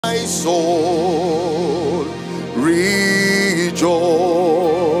my soul,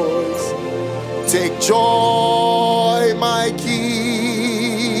 rejoice. Take joy, my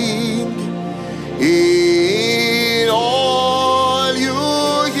King, in all you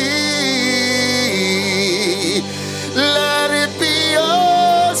hear. Let it be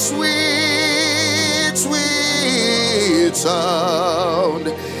a sweet, sweet sound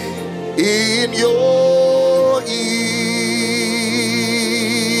in your ear.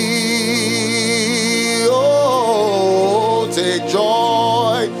 Oh, take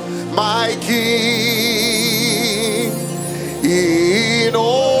joy, my King, in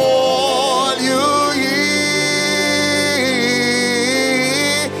all you hear.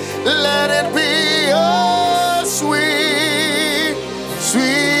 Let it be a sweet,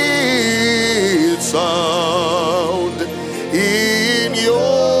 sweet sound in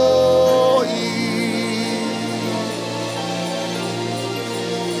your ear.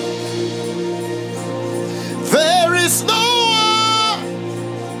 There is no one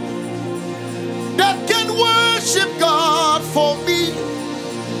that can worship God for me.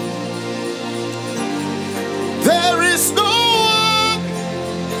 There is no one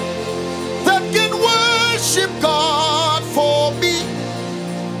that can worship God for me.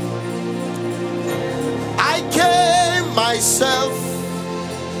 I came myself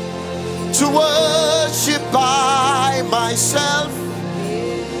to worship by myself.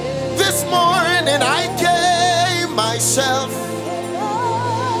 This morning I came myself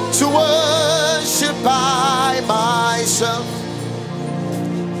to worship by myself.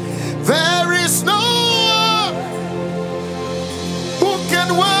 There is no one who can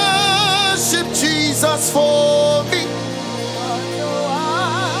worship Jesus for me.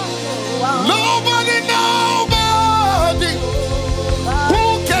 Nobody, nobody who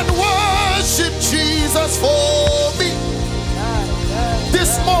can worship Jesus for me.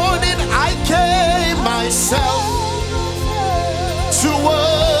 This morning I came myself to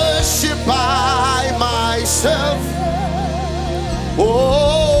worship by myself.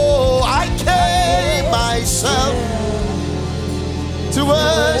 Oh, I came myself to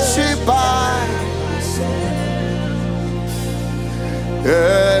worship by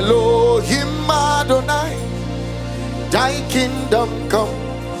Elohim Adonai. Thy kingdom come,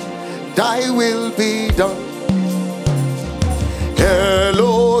 thy will be done.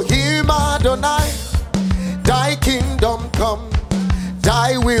 Elohim Adonai, thy kingdom come,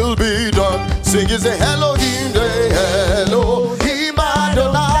 thy will be done. Sing it, say Elohim, Elohim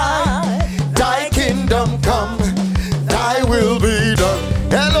Adonai, thy kingdom come, thy will be done.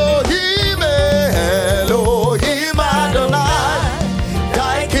 Elohim, Elohim Adonai,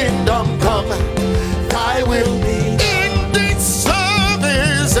 thy kingdom come, thy will be done. In this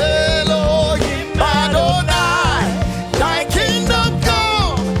service, Elohim Adonai, thy kingdom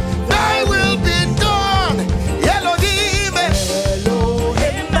come, thy will be done. Elohim,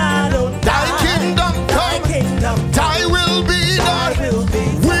 Elohim Adonai, thy kingdom come, thy will be done.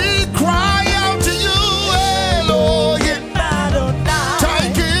 We cry out to you, Elohim Adonai, thy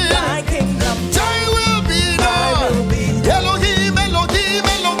kingdom, thy will be done. Elohim, Elohim,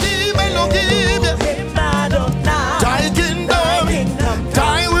 Elohim, Elohim, thy kingdom,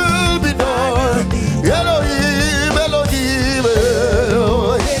 thy will be done. Elohim, Elohim,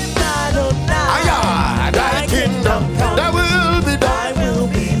 Elohim, thy kingdom, thy will be done.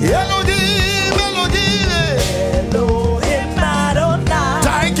 Elohim, Elohim,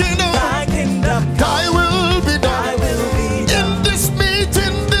 thy kingdom, thy will be done. In this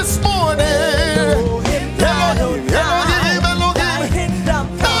meeting this morning, Elohim, Elohim, thy kingdom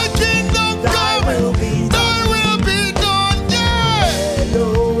come, thy will be done. Yeah.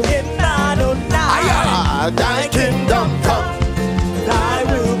 Thy kingdom come, Thy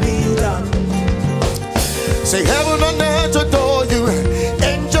will be done. say heaven and earth adore you,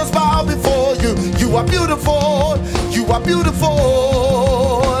 angels bow before you. You are beautiful, you are beautiful.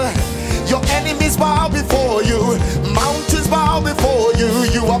 Your enemies bow before you, mountains bow before you.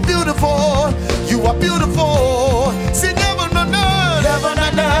 You are beautiful, you are beautiful. Sing heaven and earth, Heaven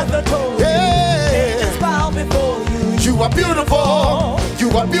and earth adore you. yeah. Angels bow before you. You are beautiful, you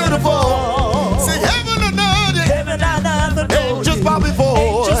are beautiful. Say heaven and earth, Heaven and earth adore you. angels bow before.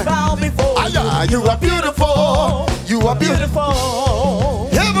 Angels bow before you. You are beautiful, you are beautiful. Beautiful.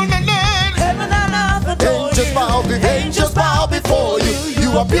 Heaven and earth, Heaven and earth adore angels you. bow, angels bow before you. You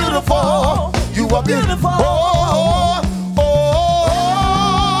are beautiful, you are beautiful. Oh, oh,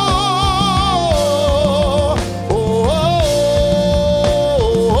 oh, oh,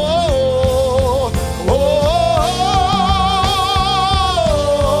 oh, oh,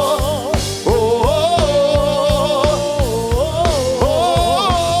 oh, oh, oh,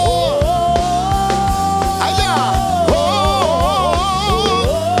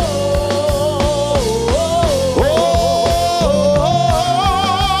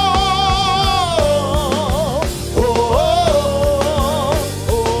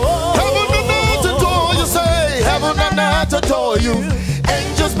 adore you.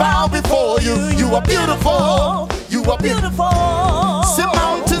 Angels bow before you. You are beautiful. You are beautiful. Say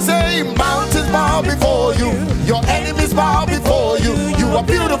mountains, mountains bow before you. Your enemies bow before you. You are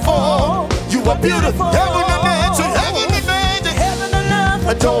beautiful. You are beautiful. Heaven and earth, heaven and earth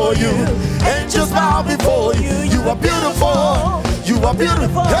adore you. Angels bow before you. You are beautiful. You are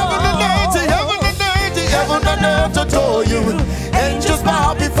beautiful. Heaven and earth, heaven and earth adore you. Angels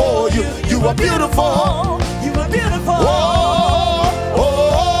bow before you. You are beautiful. You are beautiful. Oh, oh,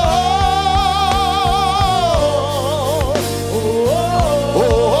 oh,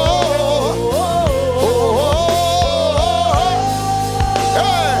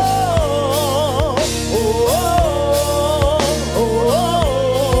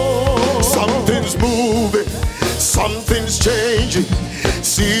 oh, something's moving, something's changing.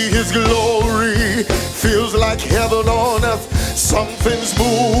 See his glory, feels like heaven on earth. Something's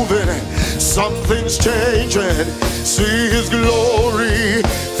moving, something's changing. See his glory,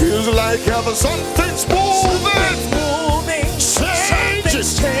 feels like heaven. Something's moving, changing.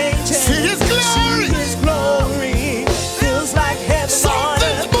 See his glory, feels like heaven.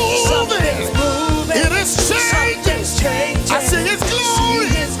 Something's moving, it is changing. I see his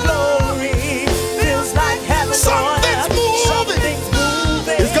glory, feels like heaven. something's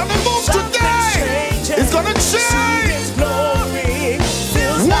moving. It's gonna move today. It's gonna change.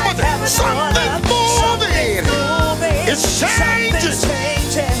 Something's moving. It's changing.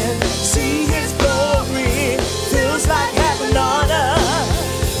 See his glory. Feels like heaven on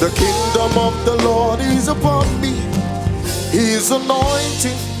earth. The kingdom of the Lord is upon me. His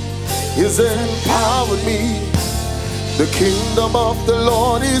anointing is empowered me. The kingdom of the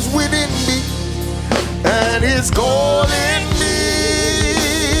Lord is within me, and is calling me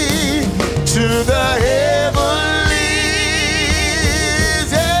to the heavenlies.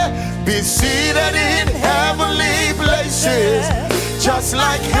 Yeah. Be seated in heavenly places, just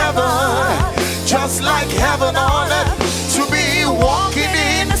like heaven on earth. To be walking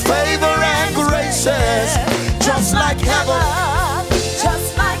in favor and graces, just like heaven on earth.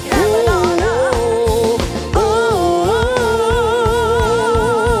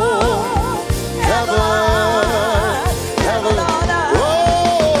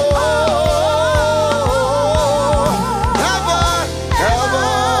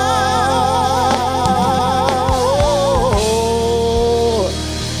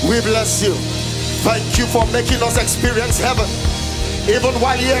 Bless you. Thank you for making us experience heaven even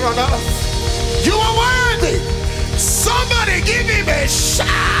while here on earth. You are worthy. Somebody give him a shout.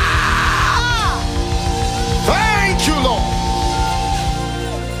 Thank you, Lord.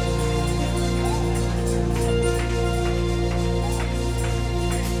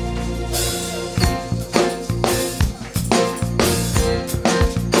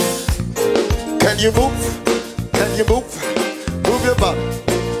 Can you move? Can you move? Move your body.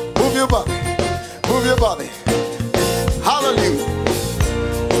 Move your body, move your body. Hallelujah.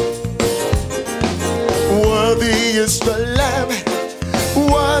 Worthy is the Lamb,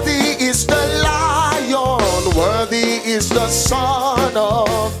 worthy is the Lion, worthy is the Son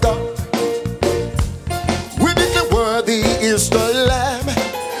of God. We declare worthy is the Lamb,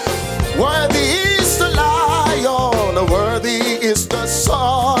 worthy is the Lion, worthy is the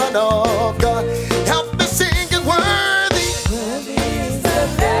Son of God. Help me sing it, worthy.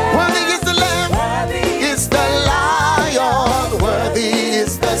 Worthy is the Lamb, worthy is the Lion, worthy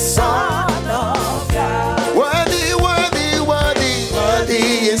is the Son of God. Worthy, worthy, worthy,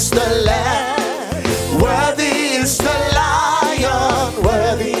 worthy is the Lamb, worthy is the Lion,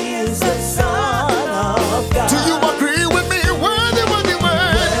 worthy is the Son of God. Do you agree with me? Worthy, worthy,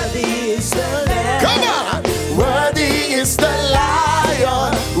 worthy. Worthy is the Lamb. Come on. Worthy is the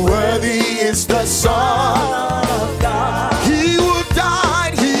Lion, worthy is the Son of God. He who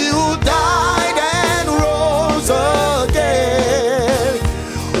died and rose again,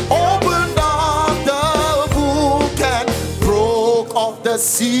 opened up the book and broke off the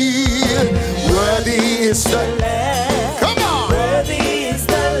seal. Worthy is the Lamb. Come on. Worthy is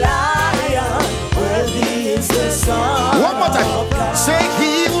the Lion, worthy is the Son. One more time. Say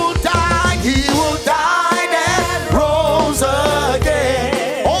he who died and rose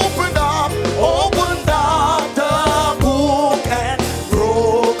again, opened up the book and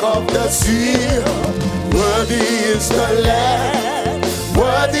broke up the seal. Worthy is the Lamb,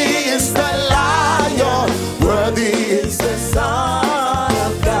 worthy is the Lion, worthy is the Son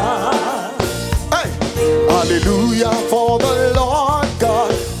of God. Hey. Hallelujah for the Lord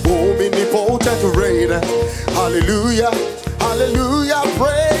God, omnipotent reign. Hallelujah, hallelujah,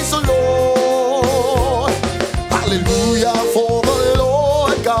 praise the Lord. Hallelujah for the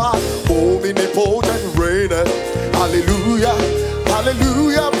Lord God, omnipotent reign. Hallelujah,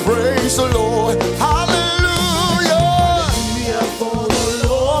 hallelujah, praise the Lord. Hallelujah, Hallelujah for the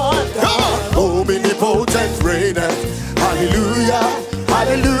Lord God. come on, omnipotent reigneth. Hallelujah,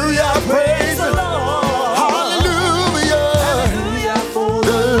 hallelujah, praise the Lord. Hallelujah, Hallelujah for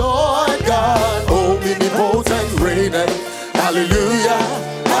the Lord God, omnipotent reigneth. Hallelujah,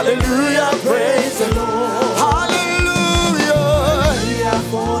 hallelujah, praise the Lord. Hallelujah, Hallelujah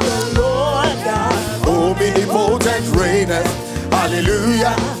for the Lord God. omnipotent reigneth.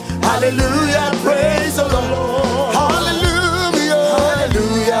 Hallelujah, hallelujah, praise the Lord. Hallelujah,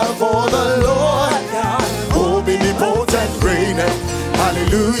 hallelujah for the Lord God, omnipotent reigneth.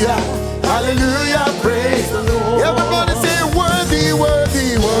 Hallelujah, hallelujah, praise the Lord. Everybody say, worthy,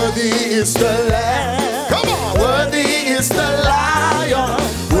 worthy, worthy is the Lamb. Come on, worthy is the Lion,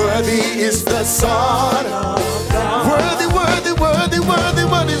 worthy is the Son of God. Worthy, worthy, worthy, worthy,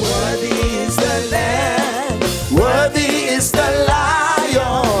 worthy, Worthy is the Lamb. worthy is the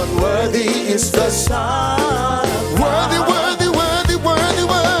Lion, worthy is the Son. Worthy, worthy, worthy, worthy,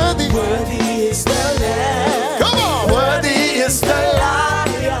 worthy. Worthy is the Lamb. Come on, worthy is the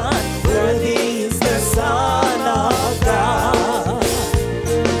Lion. Worthy is the Son of God.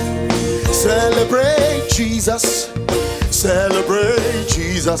 Celebrate Jesus, celebrate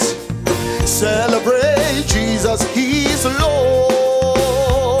Jesus, celebrate Jesus, He's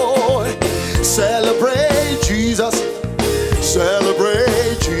Lord. Celebrate Jesus,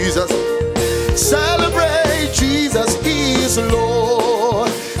 celebrate Jesus, celebrate Jesus, He's Lord.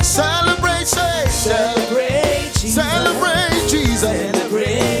 Celebrate, say, Celebrate Jesus. celebrate Jesus,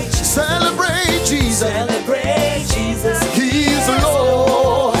 Celebrate Jesus. celebrate Jesus, Celebrate Jesus. He's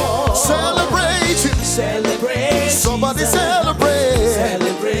Lord. Celebrate Him. Celebrate. Somebody Jesus. celebrate.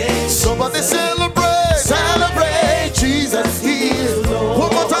 Celebrate. Somebody celebrate. Celebrate Jesus. He is Lord.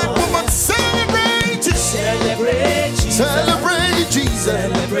 One more time. One more. Celebrate. Celebrate Jesus. Celebrate Jesus.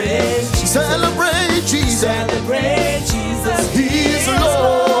 Celebrate Jesus. Celebrate Jesus. Celebrate Jesus. He is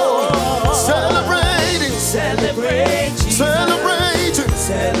Lord. Celebrate Him. Celebrate Jesus. Celebrate Him.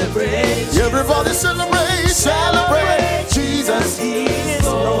 Celebrate Jesus. Everybody celebrate. Celebrate Jesus. He is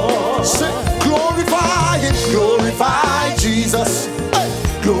Lord. Say, glorify Him. Glorify Jesus. Hey.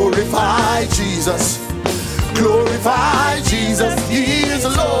 Glorify Jesus. Glorify Jesus. He is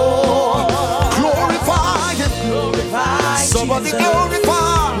Lord. Glorify Him. Glorify Somebody Jesus.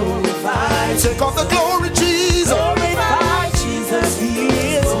 glorify. Glorify. Take off the glory, Jesus. Glorify Jesus. He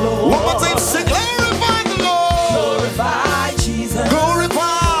is Lord. One more time, say glorify the Lord. Glorify Jesus. Glorify.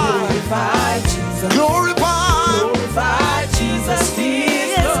 Glorify Jesus. Glorify. Glorify Jesus. He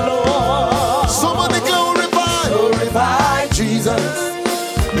is Lord. Somebody glorify. Glorify Jesus.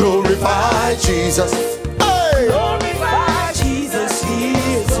 Glorify Jesus. Hey. Glorify Jesus. He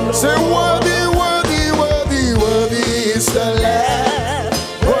is Lord. Say worthy, worthy, worthy, worthy is the Lamb.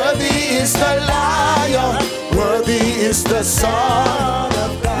 Worthy is the Lion. Worthy is the Son.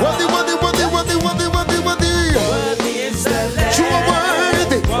 Worthy, worthy, worthy, worthy, worthy, worthy, worthy. Worthy is the Lamb. You are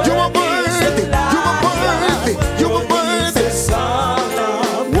worthy. You are worthy. You are worthy. You are worthy.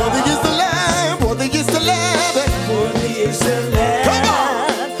 Worthy is the Lamb. Worthy is the Lamb. Worthy is the Lamb. Come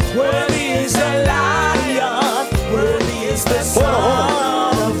on. Worthy is the Lion. Worthy is the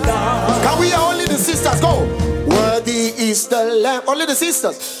Son of God. Can we hear only the sisters go? Worthy is the Lamb. Only the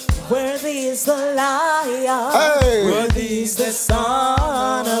sisters. Worthy is the Lion. Hey. Worthy is the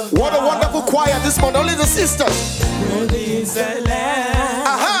Son of God. What a wonderful choir this morning. Only the sisters. Worthy is the Lamb.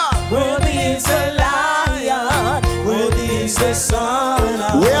 Aha. Worthy is the Lion. Worthy is the Son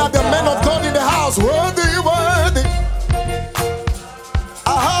of We are the men of God in the house. Worthy, worthy.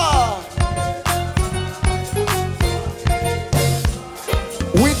 Aha.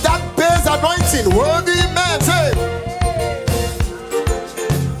 With that bass anointing, worthy man, say.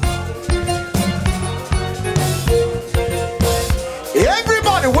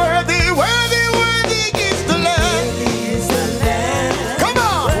 Everybody, worthy, worthy, worthy is the Lamb. Worthy is the Lamb. Come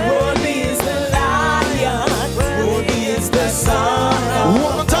on. Worthy is the Lion. Worthy is the Son of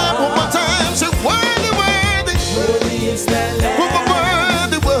One more time, say worthy, worthy. Worthy is the Lamb.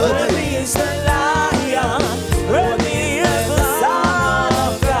 Worthy, worthy. Worthy is the Lion. Worthy is the Son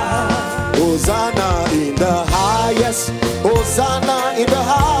of God. Hosanna in the house.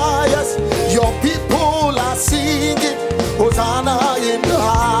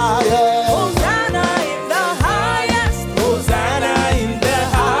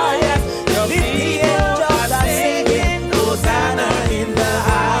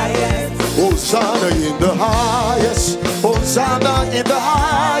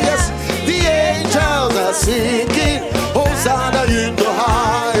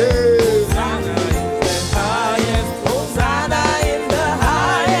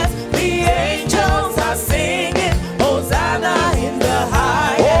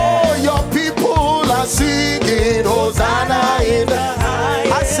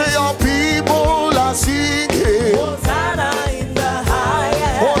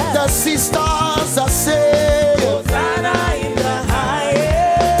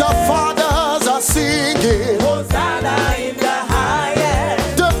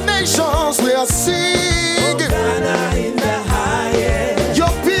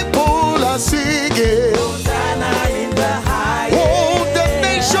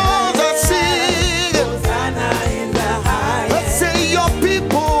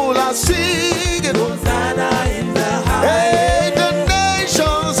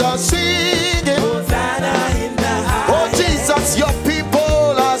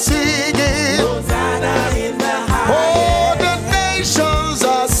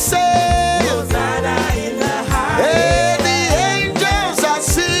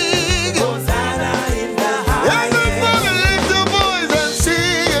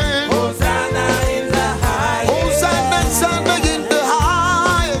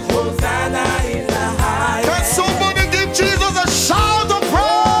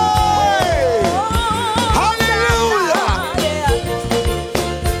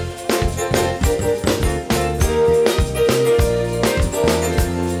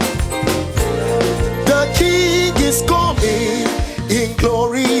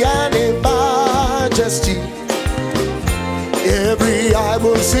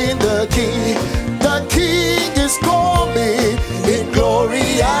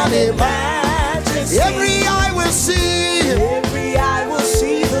 and in majesty. Every eye will see. Every eye will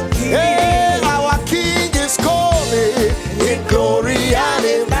see the King. Hey, our King is coming in glory and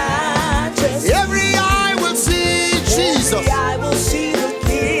in majesty. every eye will see Jesus. Every eye will see the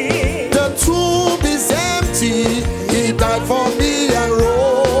King. The tomb is empty. He died for me and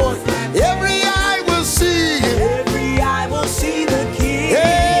rose. Every eye will see. Every eye will see the King.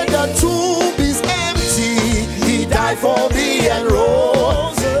 Hey, the tomb is empty. He died for me and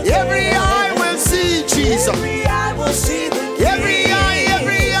rose. Every eye will see Jesus. Every eye will see the King. Every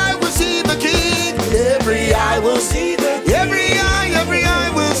eye will see the King. Every eye will see the King. Every eye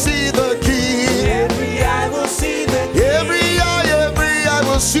will see the King. Every eye will see the King. Every eye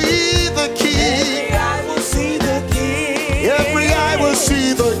will see the King. Every eye will see the King. Every eye will see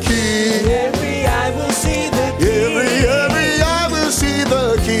the King. Every eye will see the King. Every eye will see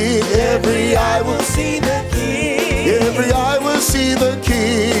the King. Every eye will see the King. every eye will see the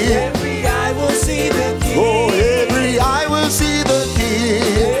King. Every eye will see the King. Oh, every eye will see the King.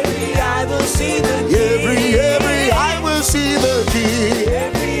 Every eye will see the King. Every eye will see the King.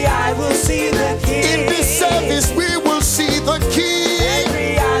 Every eye will see the King. In this service we will see the King.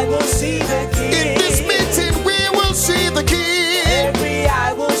 Every eye will see the King. In this meeting we will see the King. Every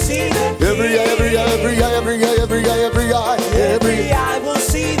eye will see the King. Every eye will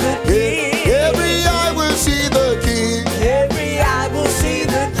see the King. Every eye will see the King. Every eye will see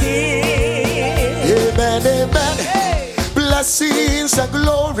the King. Amen, amen. Blessings and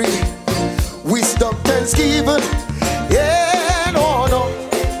glory, wisdom, thanksgiving, and honor,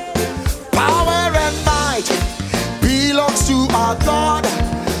 power and might belongs to our God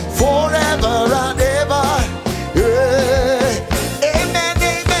forever and ever. Yeah. Amen,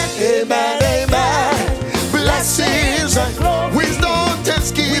 amen, amen, amen. Blessings and wisdom,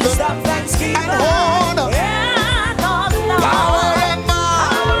 thanksgiving, and honor, power and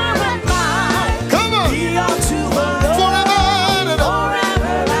might. Come on. Forever and ever.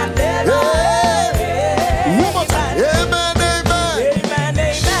 Yeah. One more time. Amen, amen.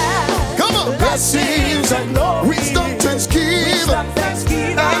 Come on. Blessings and wisdom, thanksgiving,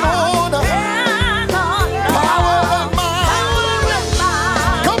 and honor, power and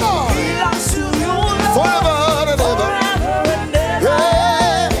might. Come on. Forever and ever.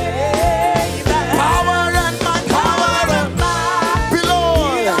 Yeah. Power and might,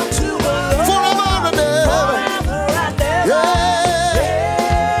 belong forever and ever. Yeah.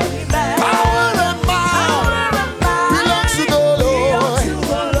 Power and might belongs to the Lord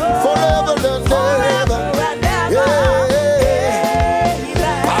forever and ever. Yeah.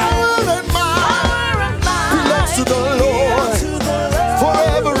 Power and might belongs to the Lord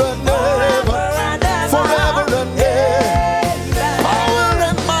forever and ever. Forever and ever.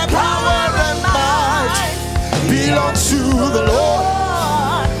 Power and might belongs to the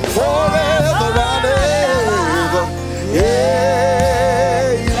Lord forever and ever.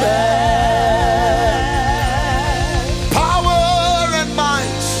 Amen. Power and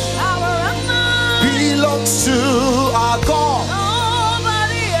might belongs to our God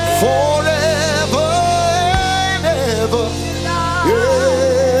forever and ever.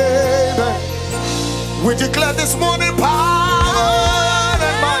 Amen. We declare this morning, power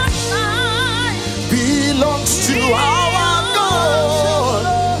and might belongs to our God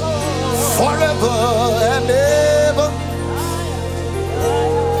forever and ever.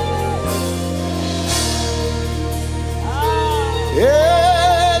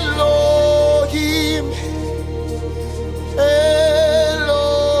 Elohim,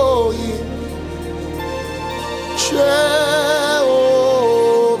 Elohim,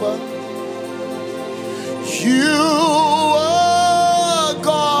 Jehovah, you are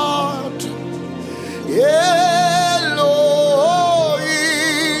God.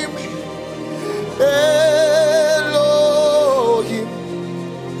 Elohim, Elohim,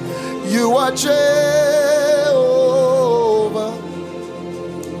 you are Jehovah.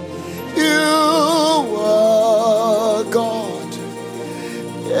 You are God.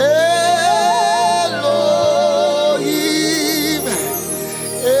 Elohim,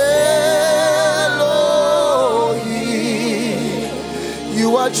 Elohim,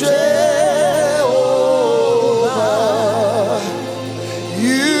 you are Jehovah.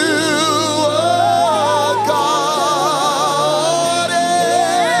 You are God.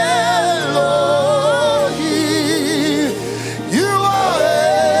 Elohim, you are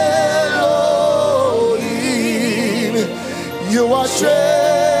Elohim, you are Jehovah.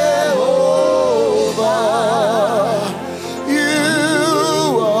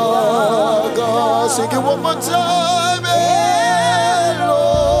 You are God. Sing it one more time.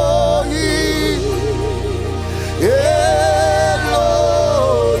 Elohim,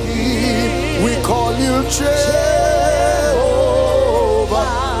 Elohim.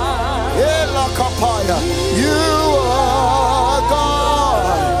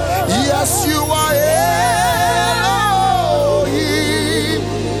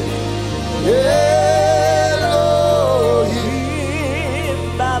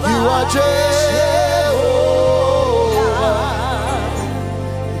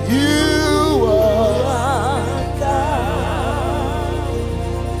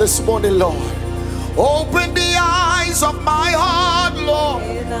 This morning, Lord, open the eyes of my heart, Lord.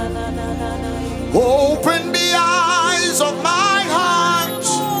 Open the eyes of my heart.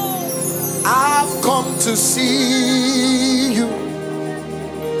 I've come to see you.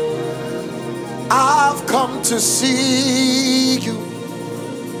 I've come to see you.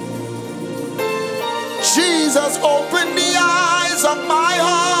 Jesus, open the eyes of my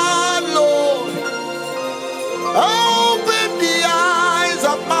heart, Lord. Open the eyes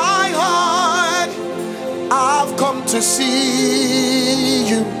of my heart. I've come to see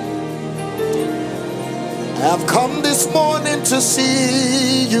you. I've come this morning to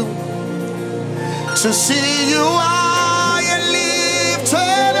see you. To see you high and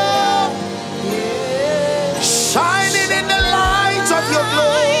lifted up, shining in the light of your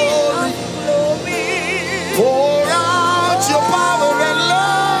glory. Pour out your power and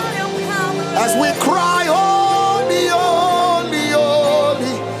love as we cry, holy, holy,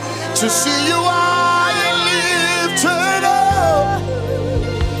 holy. To see you high and lifted up,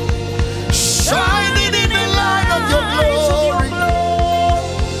 shining in the light of your glory.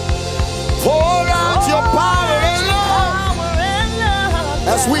 Pour out your power and love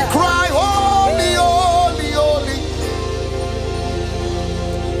as we cry, holy, holy, holy.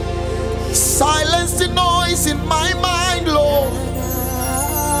 Silence the noise in my mind, Lord.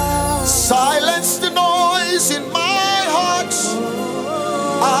 Silence the noise in my heart.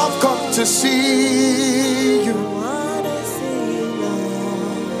 I've come to see you.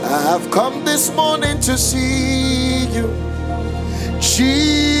 I've come this morning to see you.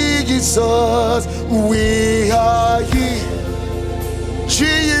 Jesus, we are here.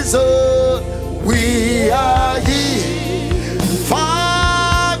 Jesus, we are here.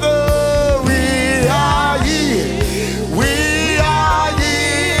 Father, we are here. We are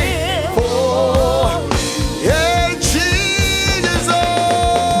here. Oh, yeah, Jesus,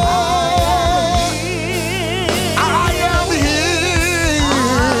 I am here.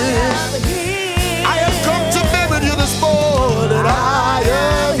 I have come to be with you this morning. I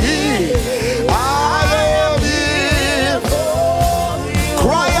am here. I am here.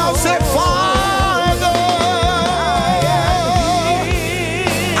 Cry out, say, Father,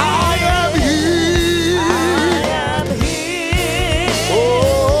 I am here.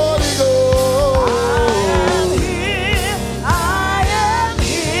 Holy Ghost.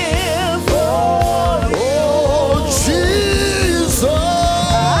 Oh, Jesus, I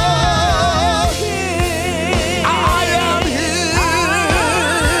am here.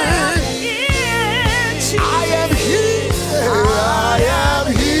 I am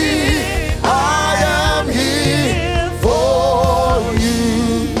here. I am here for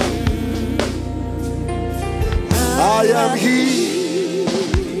you. I am here.